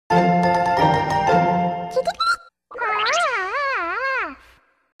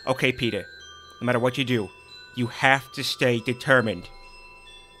Okay, Peter. No matter what you do, you have to stay determined.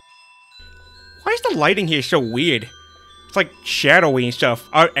 Why is the lighting here so weird? It's like shadowy and stuff.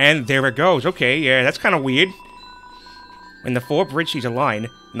 And there it goes. Okay, yeah, that's kind of weird. When the 4 bridge seeds align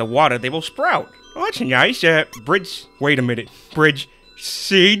in the water, they will sprout. Oh, that's nice. Bridge... Wait a minute. Bridge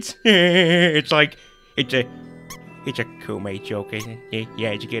seeds? It's a Kume joke, isn't it?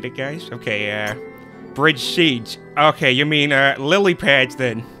 Yeah, did you get it, guys? Okay, bridge seeds. Okay, you mean, lily pads,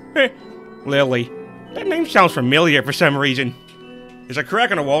 then. Lily. That name sounds familiar for some reason. There's a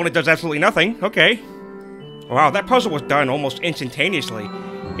crack in the wall and it does absolutely nothing. Okay. Wow, that puzzle was done almost instantaneously.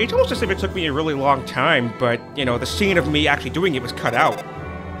 It's almost as if it took me a really long time, but, you know, the scene of me actually doing it was cut out.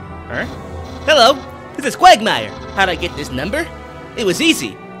 Huh? Hello, this is Quagmire. How'd I get this number? It was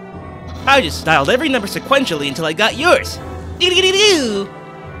easy. I just dialed every number sequentially until I got yours.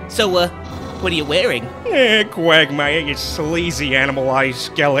 So, what are you wearing? Quagmire, you sleazy animal-eyed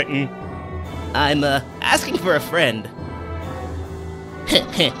skeleton. I'm, asking for a friend.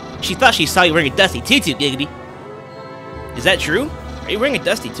 She thought she saw you wearing a dusty tutu, Giggity. Is that true? Are you wearing a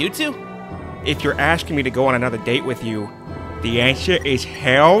dusty tutu? If you're asking me to go on another date with you, the answer is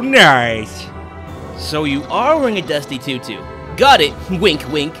hell nice. So you are wearing a dusty tutu. Got it, wink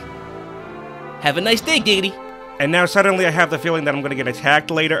wink. Have a nice day, Giggity. And now suddenly I have the feeling that I'm gonna get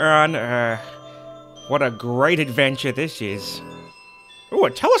attacked later on. What a great adventure this is. Ooh, a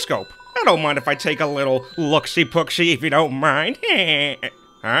telescope. I don't mind if I take a little look-see-pooksy if you don't mind.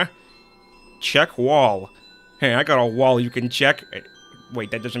 Huh? Check wall. Hey, I got a wall you can check.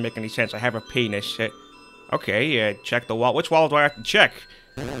 Wait, that doesn't make any sense. I have a penis. Okay, check the wall. Which wall do I have to check?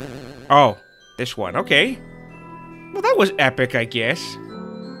 Oh, this one. Okay. Well, that was epic, I guess.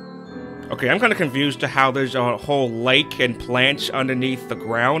 Okay, I'm kind of confused to how there's a whole lake and plants underneath the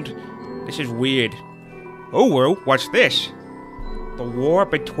ground. This is weird. Oh, whoa, what's this? The war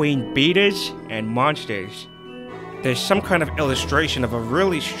between beeters and monsters. There's some kind of illustration of a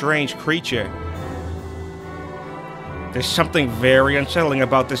really strange creature. There's something very unsettling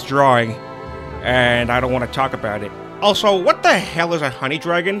about this drawing, and I don't want to talk about it. Also, what the hell is a honey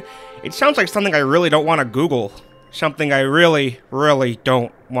dragon? It sounds like something I really don't want to Google. Something I really, really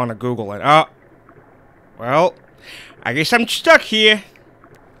don't want to Google it. Oh. Well, I guess I'm stuck here.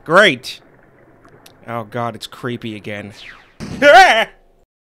 Great. Oh god, it's creepy again.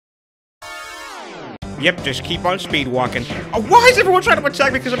 Yep, just keep on speed walking. Oh, why is everyone trying to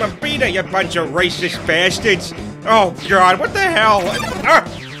attack me because I'm a beater, you bunch of racist bastards? Oh god, what the hell? Ah!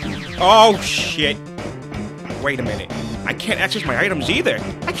 Oh shit. Wait a minute. I can't access my items either.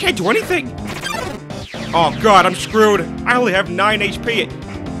 I can't do anything. Oh god, I'm screwed. I only have 9 HP.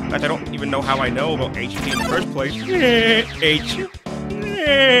 In fact, I don't even know how I know about HP in the first place. HP.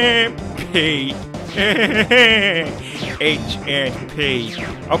 H and P.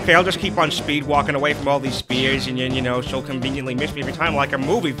 Okay, I'll just keep on speed walking away from all these spears, and then, you know, she'll conveniently miss me every time like a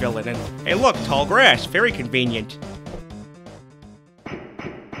movie villain. And hey, look, tall grass, very convenient.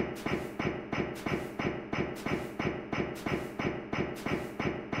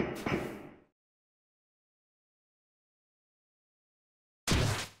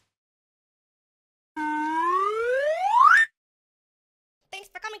 Thanks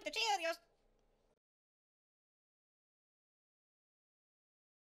for coming to Cheerios.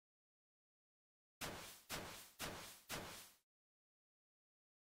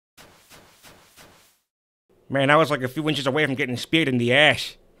 Man, I was like a few inches away from getting speared in the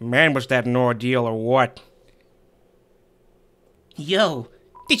ass. Man, was that an ordeal or what? Yo,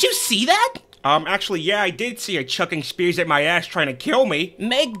 did you see that? Actually, yeah, I did see her chucking spears at my ass trying to kill me.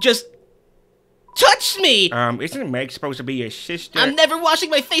 Meg just touched me! Isn't Meg supposed to be your sister? I'm never washing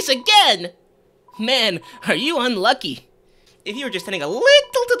my face again! Man, are you unlucky? If you were just standing a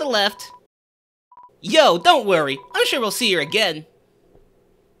little to the left... Yo, don't worry. I'm sure we'll see her again.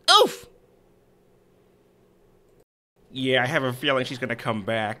 Oof! Yeah, I have a feeling she's gonna come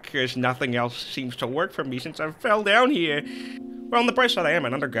back, because nothing else seems to work for me since I fell down here. Well, on the bright side, I am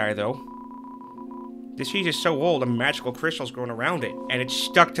an underguy, though. This cheese is so old, a magical crystal's growing around it, and it's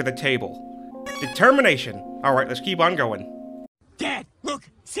stuck to the table. Determination. Alright, let's keep on going. Dad, look!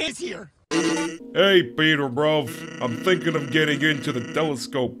 Sam's here! Hey, Peter, bruv. I'm thinking of getting into the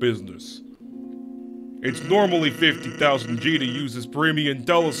telescope business. It's normally 50,000 G to use this premium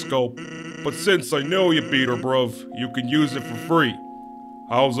telescope, but since I know you, Peter, bruv, you can use it for free.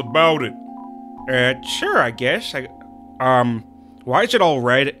 How's about it? Sure, I guess. Why is it all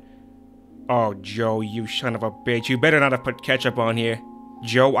red? Oh, Joe, you son of a bitch. You better not have put ketchup on here.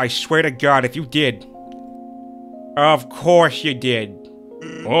 Joe, I swear to God, if you did. Of course you did.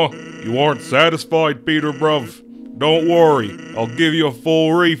 Oh, you aren't satisfied, Peter, bruv? Don't worry, I'll give you a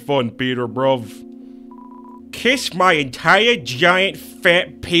full refund, Peter, bruv. Kiss my entire giant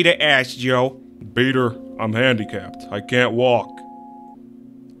fat Peter ass, Joe. Peter, I'm handicapped. I can't walk.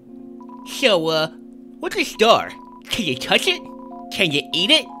 So, what's a star? Can you touch it? Can you eat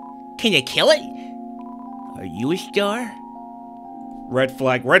it? Can you kill it? Are you a star? Red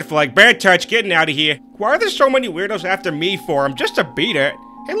flag, bad touch, getting out of here. Why are there so many weirdos after me for? I'm just a beater.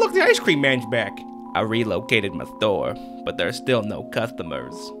 Hey look, the ice cream man's back. I relocated my store, but there's still no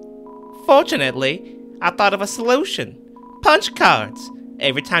customers. Fortunately, I thought of a solution. Punch cards.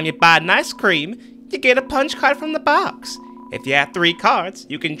 Every time you buy an ice cream, you get a punch card from the box. If you have 3 cards,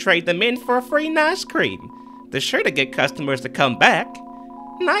 you can trade them in for a free ice cream. They're sure to get customers to come back.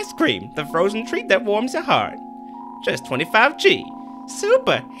 Ice cream, the frozen treat that warms your heart. Just 25G.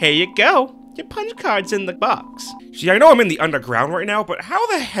 Super, here you go. Your punch card's in the box. See, I know I'm in the underground right now, but how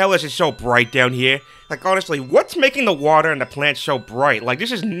the hell is it so bright down here? Like, honestly, what's making the water and the plants so bright? Like,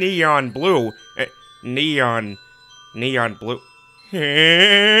 this is neon blue. Neon blue.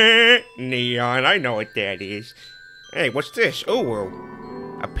 Neon, I know what that is. Hey, what's this? Oh,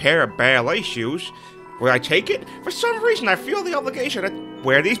 a pair of ballet shoes. Will I take it? For some reason, I feel the obligation to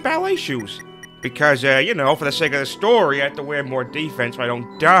wear these ballet shoes. Because, you know, for the sake of the story, I have to wear more defense so I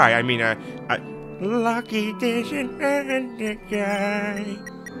don't die. I mean, Lucky there's an underguy.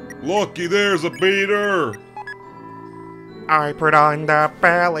 Lucky there's a Peter. I put on the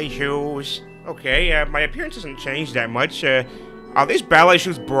ballet shoes. Okay, my appearance hasn't changed that much. Are these ballet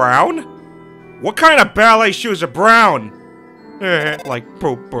shoes brown? What kind of ballet shoes are brown? Like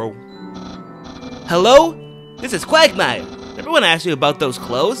poo-poo. Hello? This is Quagmire. Everyone asked you about those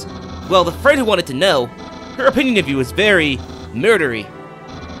clothes. Well, the friend who wanted to know, her opinion of you is very murdery.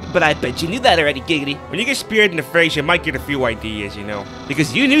 But I bet you knew that already, Giggity. When you get speared in the face, you might get a few ideas, you know.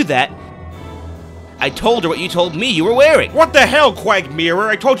 Because you knew that. I told her what you told me you were wearing. What the hell, Quagmire?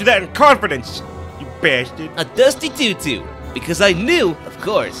 I told you that in confidence, you bastard. A dusty tutu. Because I knew, of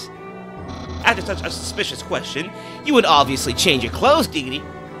course. After such a suspicious question, you would obviously change your clothes, Giggity.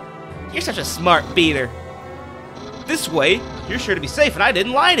 You're such a smart beater. This way, you're sure to be safe and I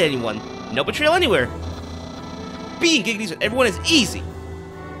didn't lie to anyone. No betrayal anywhere. Being Giggities with everyone is easy.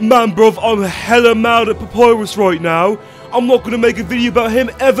 Man, bruv, I'm hella mad at Papyrus right now. I'm not gonna make a video about him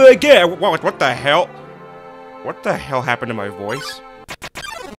ever again. What the hell? What the hell happened to my voice?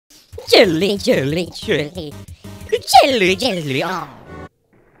 Jelly, jelly, jelly. Jelly, jelly, oh.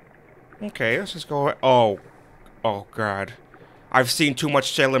 Okay, let's just go. Oh god. I've seen too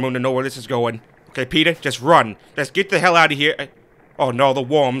much Sailor Moon to know where this is going. Okay, Peter, just run. Just get the hell out of here. Oh no, the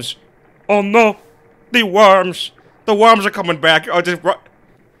worms. Oh no, the worms. The worms are coming back. Oh, just run.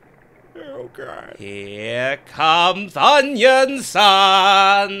 Oh god. Here comes Onion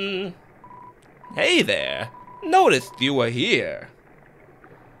Son. Hey there. Noticed you were here.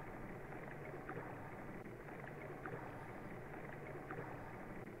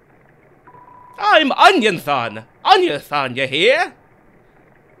 I'm Onion Son. Onion Son, you here?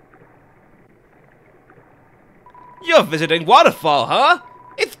 You're visiting Waterfall, huh?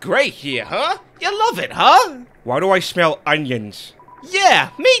 It's great here, huh? You love it, huh? Why do I smell onions? Yeah,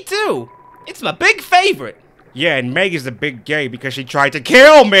 me too. It's my big favorite. Yeah, and Meg is the big gay because she tried to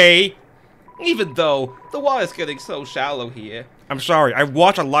kill me! Even though the water's getting so shallow here. I'm sorry, I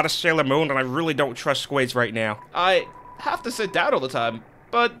watch a lot of Sailor Moon and I really don't trust squids right now. I have to sit down all the time,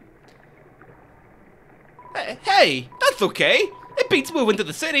 but... Hey, that's okay. It beats moving to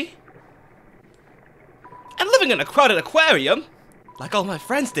the city. And living in a crowded aquarium, like all my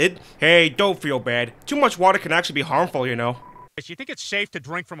friends did. Hey, don't feel bad. Too much water can actually be harmful, you know. You think it's safe to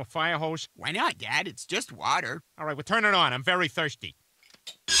drink from a fire hose? Why not, Dad? It's just water. All right, well, turn it on. I'm very thirsty.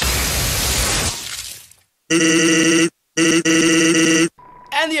 And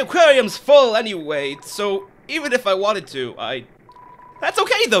the aquarium's full anyway, so even if I wanted to, That's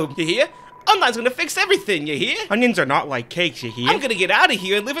okay though, you hear? I'm not gonna fix everything, you hear? Onions are not like cakes, you hear? I'm gonna get out of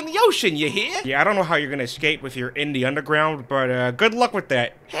here and live in the ocean, you hear? Yeah, I don't know how you're gonna escape if you're in the underground, but good luck with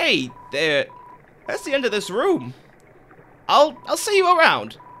that. Hey, there. That's the end of this room. I'll see you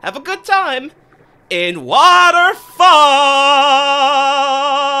around. Have a good time. In Waterfall!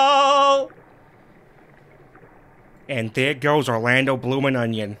 And there goes Orlando Bloomin'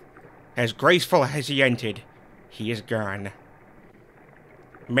 Onion. As graceful as he entered, he is gone.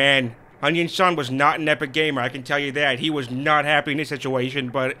 Man, Onion Son was not an epic gamer, I can tell you that. He was not happy in this situation,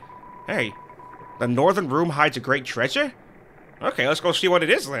 but hey, the northern room hides a great treasure? Okay, let's go see what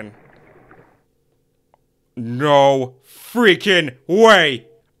it is then. No freaking way!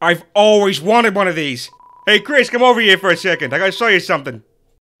 I've always wanted one of these! Hey Chris, come over here for a second. I gotta show you something.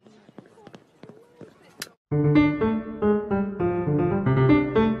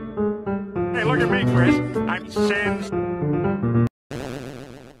 Chris. I'm sensed.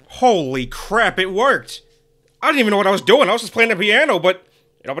 Holy crap, it worked! I didn't even know what I was doing. I was just playing the piano, but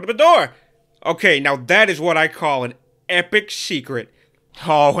it opened up the door. Okay, now that is what I call an epic secret.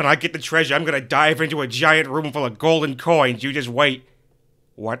 Oh, when I get the treasure, I'm gonna dive into a giant room full of golden coins. You just wait.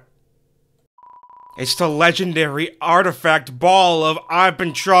 What? It's the legendary artifact ball of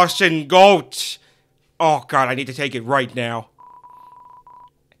Albatross goats. Oh god, I need to take it right now.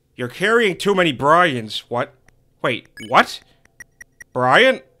 You're carrying too many Bryans. What? Wait, what?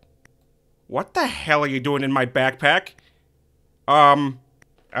 Brian? What the hell are you doing in my backpack?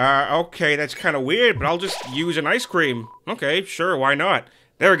 Okay, that's kind of weird, but I'll just use an ice cream. Okay, sure, why not?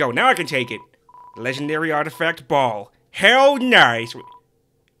 There we go, now I can take it. Legendary artifact ball. Hell nice.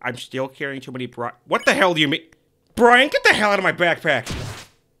 I'm still carrying too many What the hell do you mean? Brian, get the hell out of my backpack.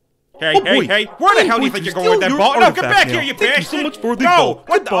 Hey, hey, where the hell do you think you're going with that ball? No, get back here, you bastard! Thank you so much for the ball.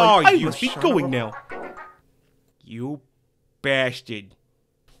 What the? Oh, you must be going now. You bastard.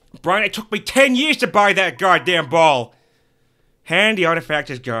 Brian, it took me 10 years to buy that goddamn ball. And the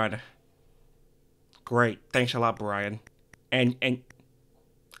artifact is gone. Great. Thanks a lot, Brian. And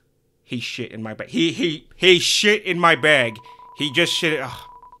he shit in my bag. He shit in my bag. He just shit it. Ugh.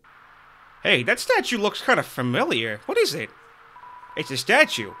 Hey, that statue looks kind of familiar. What is it? It's a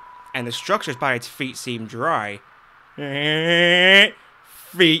statue. And the structures by its feet seem dry.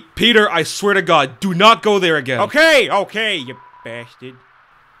 Feet. Peter, I swear to God, do not go there again. Okay, you bastard.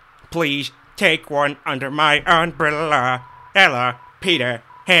 Please take one under my umbrella. Ella, Peter,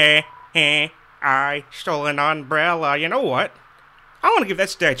 I stole an umbrella. You know what? I want to give that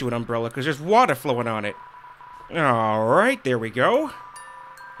statue an umbrella because there's water flowing on it. Alright, there we go.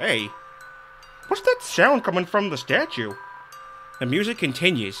 Hey, what's that sound coming from the statue? The music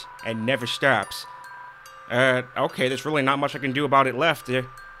continues and never stops. Okay, there's really not much I can do about it left.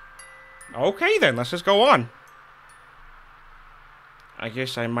 Okay then, let's just go on. I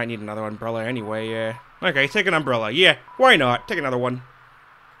guess I might need another umbrella anyway, Okay, take an umbrella. Yeah, why not? Take another one.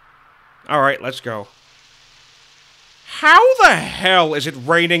 Alright, let's go. How the hell is it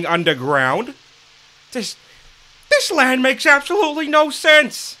raining underground? This land makes absolutely no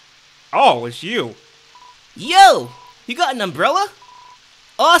sense. Oh, it's you. Yo! You got an umbrella?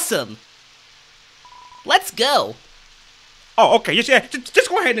 Awesome! Let's go! Oh, okay, just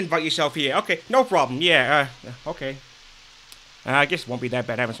go ahead and invite yourself here. Okay, no problem. Yeah, okay. I guess it won't be that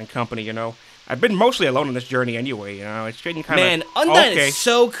bad having some company, you know. I've been mostly alone on this journey anyway, you know. It's getting kind of... Man, Undyne is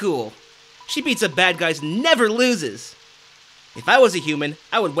so cool. She beats up bad guys and never loses. If I was a human,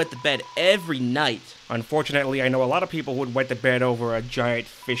 I would wet the bed every night. Unfortunately, I know a lot of people who would wet the bed over a giant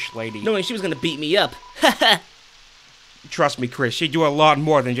fish lady. Knowing she was gonna beat me up. Trust me, Chris, she'd do a lot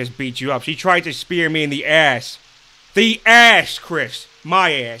more than just beat you up. She tried to spear me in the ass. The ass, Chris.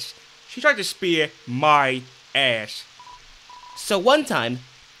 My ass. She tried to spear my ass. So one time,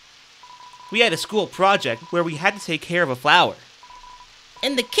 we had a school project where we had to take care of a flower.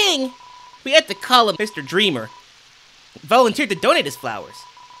 And the king, we had to call him Mr. Dreamer, volunteered to donate his flowers.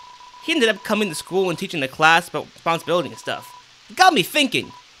 He ended up coming to school and teaching the class about responsibility and stuff. It got me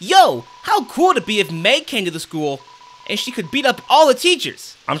thinking, yo, how cool would it be if Meg came to the school and she could beat up all the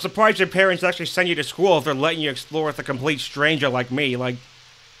teachers? I'm surprised your parents actually send you to school if they're letting you explore with a complete stranger like me. Like,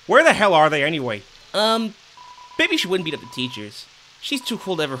 where the hell are they anyway? Maybe she wouldn't beat up the teachers. She's too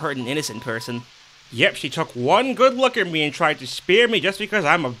cool to ever hurt an innocent person. Yep, she took one good look at me and tried to spear me just because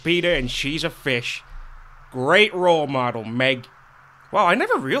I'm a beater and she's a fish. Great role model, Meg. Wow, I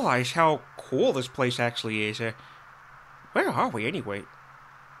never realized how cool this place actually is. Where are we anyway?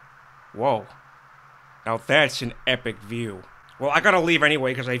 Whoa. Now that's an epic view. Well, I gotta leave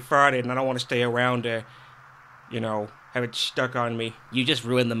anyway because I farted and I don't want to stay around to, you know, have it stuck on me. You just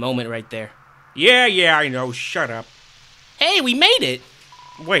ruined the moment right there. Yeah, I know. Shut up. Hey, we made it!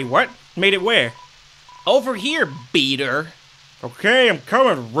 Wait, what? Made it where? Over here, beater. Okay, I'm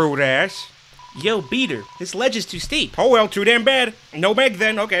coming, rude ass. Yo, beater, this ledge is too steep. Oh well, too damn bad. No Meg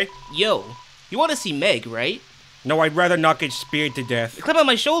then, okay. Yo, you want to see Meg, right? No, I'd rather not get speared to death. Clip on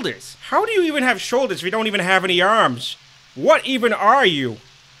my shoulders. How do you even have shoulders if you don't even have any arms? What even are you?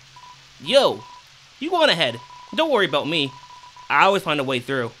 Yo, you go on ahead. Don't worry about me. I always find a way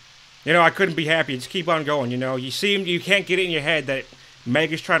through. You know, I couldn't be happy. Just keep on going, you know. You can't get it in your head that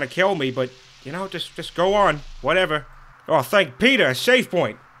Meg is trying to kill me, but, you know, just go on. Whatever. Oh, thank Peter, a save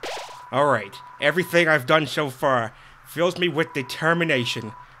point. Alright, everything I've done so far fills me with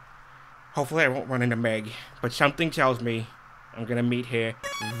determination. Hopefully I won't run into Meg, but something tells me I'm gonna meet her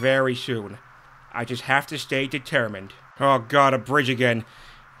very soon. I just have to stay determined. Oh god, a bridge again.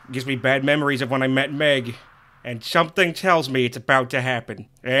 Gives me bad memories of when I met Meg. And something tells me it's about to happen.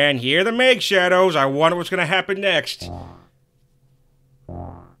 And here are the Meg shadows. I wonder what's gonna happen next.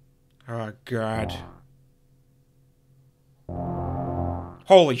 Oh, God.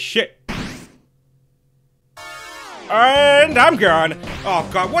 Holy shit. And I'm gone. Oh,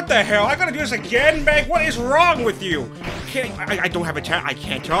 God, what the hell? I gotta do this again, Meg? What is wrong with you? I don't have a chat. I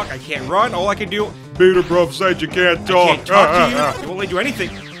can't talk. I can't run. All I can do... Peter Bruv said you can't talk. I can't talk to you. You won't let me do anything.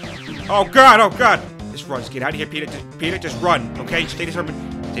 Oh, God, oh, God. Just run. Just get out of here, Peter. Just run, okay? Stay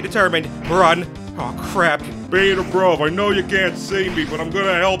determined. Stay determined. Run. Oh, crap. Peter Bruv, I know you can't see me, but I'm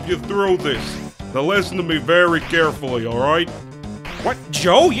gonna help you through this. Now listen to me very carefully, alright? What?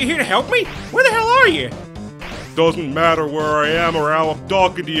 Joe? You here to help me? Where the hell are you? Doesn't matter where I am or how I'm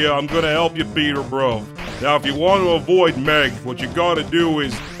talking to you, I'm gonna help you, Peter Bruv. Now, if you want to avoid Meg, what you gotta do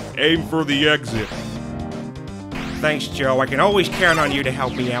is aim for the exit. Thanks, Joe. I can always count on you to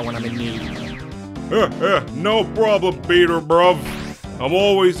help me out when I'm in need. No problem, Peter Bruv. I'm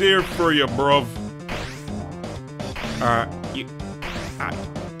always here for you, bruv.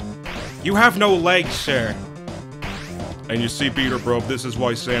 You have no legs, sir. And you see, Peter Bruv, this is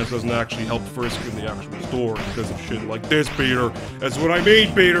why Sans doesn't actually help Frisk in the actual store, because of shit like this, Peter. That's what I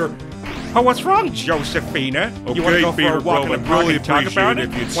mean, Peter. Oh, what's wrong, Josephina? Okay, you want to go Peter, for a walk bro, in the park really and talk about it? appreciate it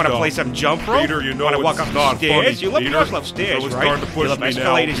if you'd Want to stop. play some jump rope? Peter, you know want to walk it's up not the stairs? funny, You love Peter. girls love stairs, You're really right? starting to push you love me now.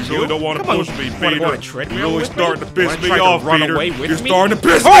 escalators You too? really don't want to Come push on, me, wanna Peter. go on a treadmill You're really with starting me? to piss Wanna me try to off, run Peter. away with You're me? starting to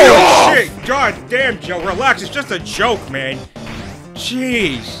piss me Oh, off! shit! God damn, Joe, relax. It's just a joke, man.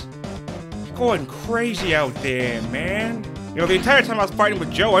 Jeez. You're going crazy out there, man. You know, the entire time I was fighting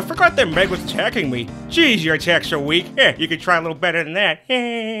with Joe, I forgot that Meg was attacking me. Jeez, your attacks are weak. Yeah, you could try a little better than that.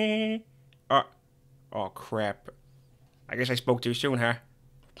 Oh, crap. I guess I spoke too soon, huh?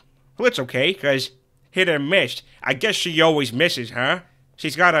 Well, it's okay, because hit or missed. I guess she always misses, huh?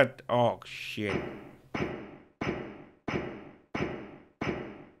 She's got a... Oh, shit.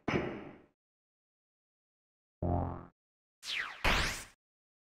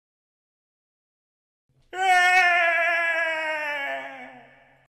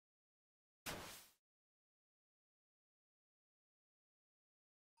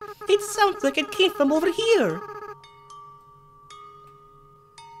 It sounds like it came from over here.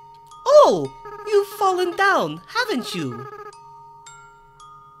 Oh, you've fallen down, haven't you?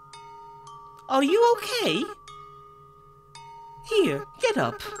 Are you okay? Here, get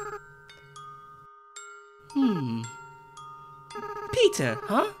up. Peter,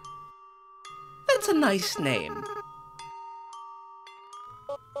 huh? That's a nice name.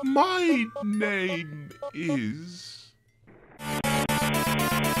 My name is...